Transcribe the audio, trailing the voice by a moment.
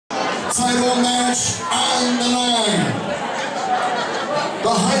title match on the line. The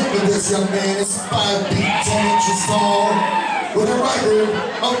height of this young man is 5 feet 10 inches tall, with a record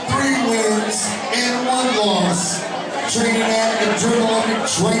of 3 wins and 1 loss. Training at Adrenaline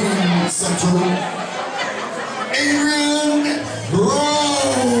Training Center, Adrian Rose.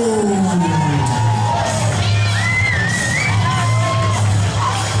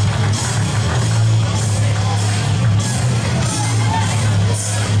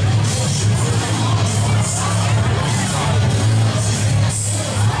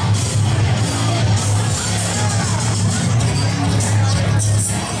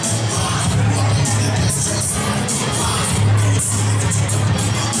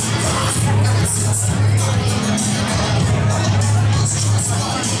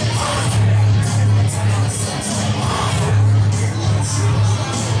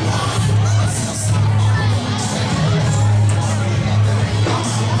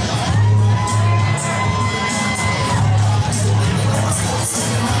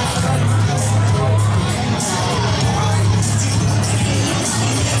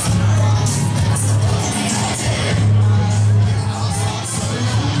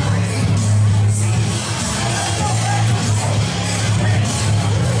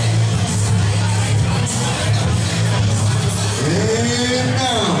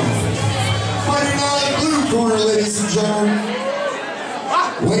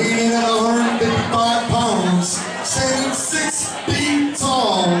 Weighing in at 155 pounds, standing 6 feet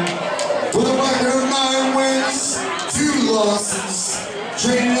tall, with a record of 9 wins, 2 losses,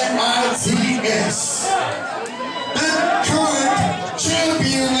 training at ITS. The current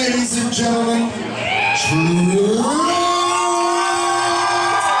champion, ladies and gentlemen,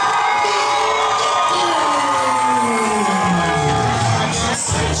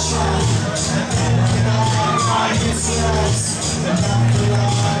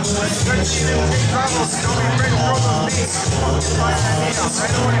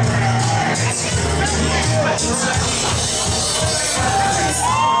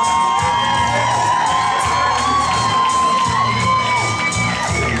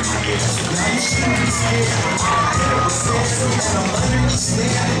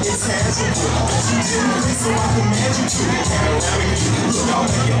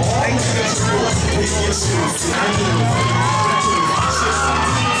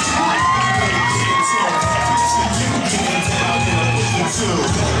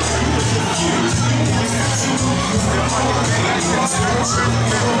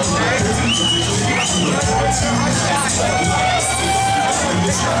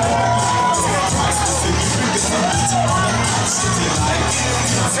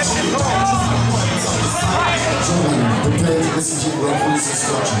 prepare to listen to the referee's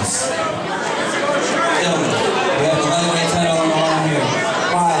instructions. Gentlemen, we have the lightweight title on the line here.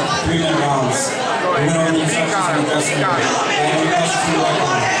 5 3-minute rounds. We're going over the instructions in the dressing room. Any questions from the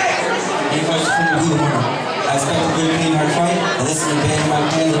record? Any questions from the blue corner? I expect a good clean hard fight. I listen to paying my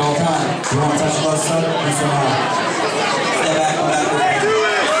plans at all time. You want to touch the left side? You so on. Step back, come back.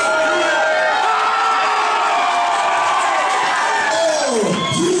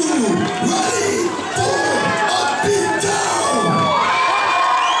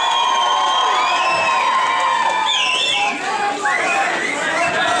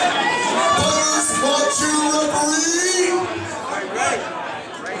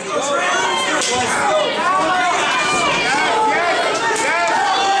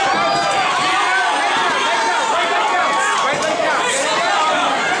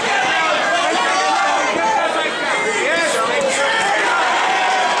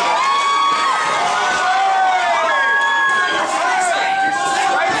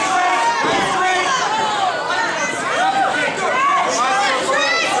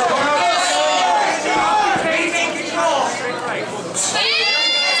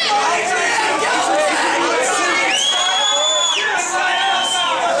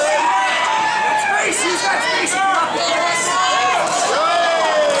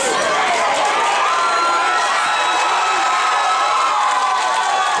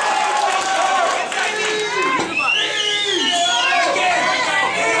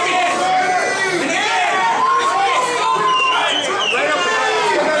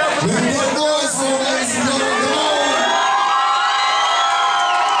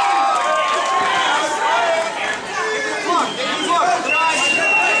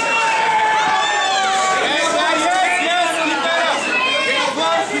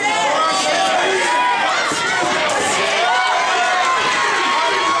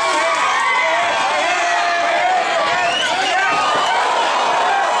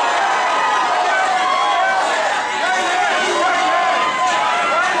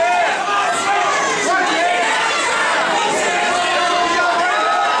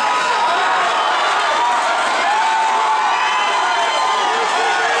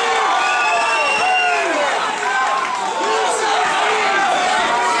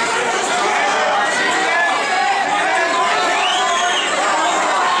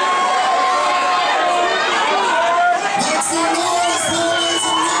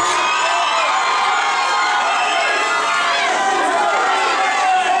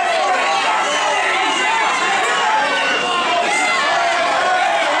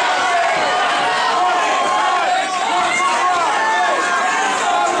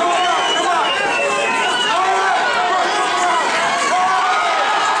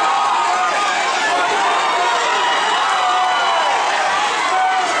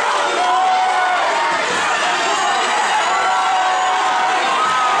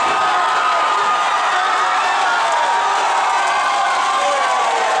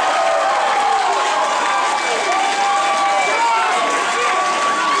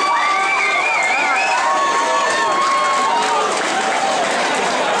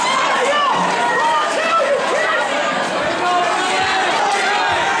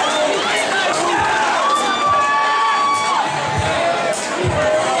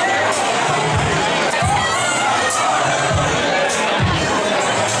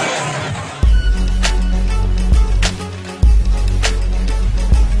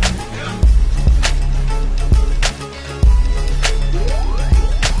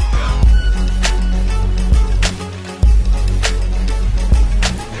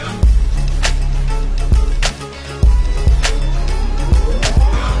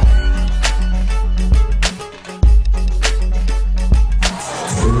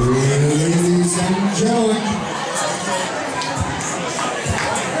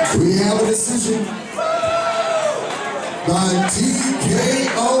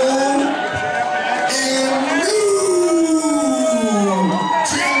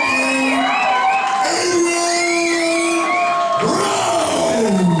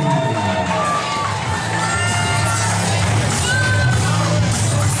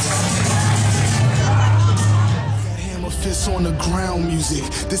 boots on the ground music.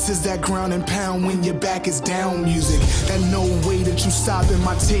 This is that ground and pound when your back is down music. That no way that you stopping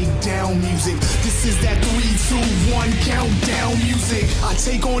my takedown music. This is that 3, 2, 1 countdown music. I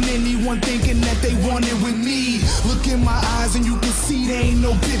take on anyone thinking that they want it with me. Look in my eyes and you can see there ain't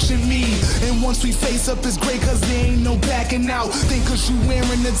no bitch in me. And once we face up, it's great cause there ain't no backing out. Think cause you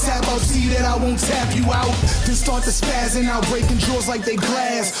wearing the tap, I'll see that I won't tap you out. Then start to spazzing out, breaking drawers like they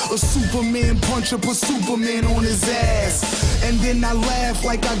glass. A Superman puncher put Superman on his ass. And then I laugh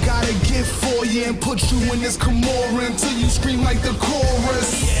like I got a gift for you and put you in this Kimura until you scream like the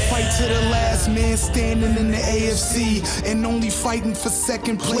chorus. Fight to the last man standing in the AFC and only fighting for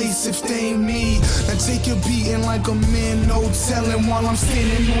second place if they ain't me. Now take your beating like a man, no telling, while I'm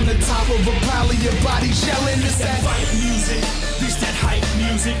standing on the top of a pile of your body yelling. It's that fight music, this that hype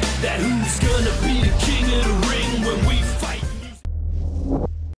music, that who's gonna be the king of the ring when we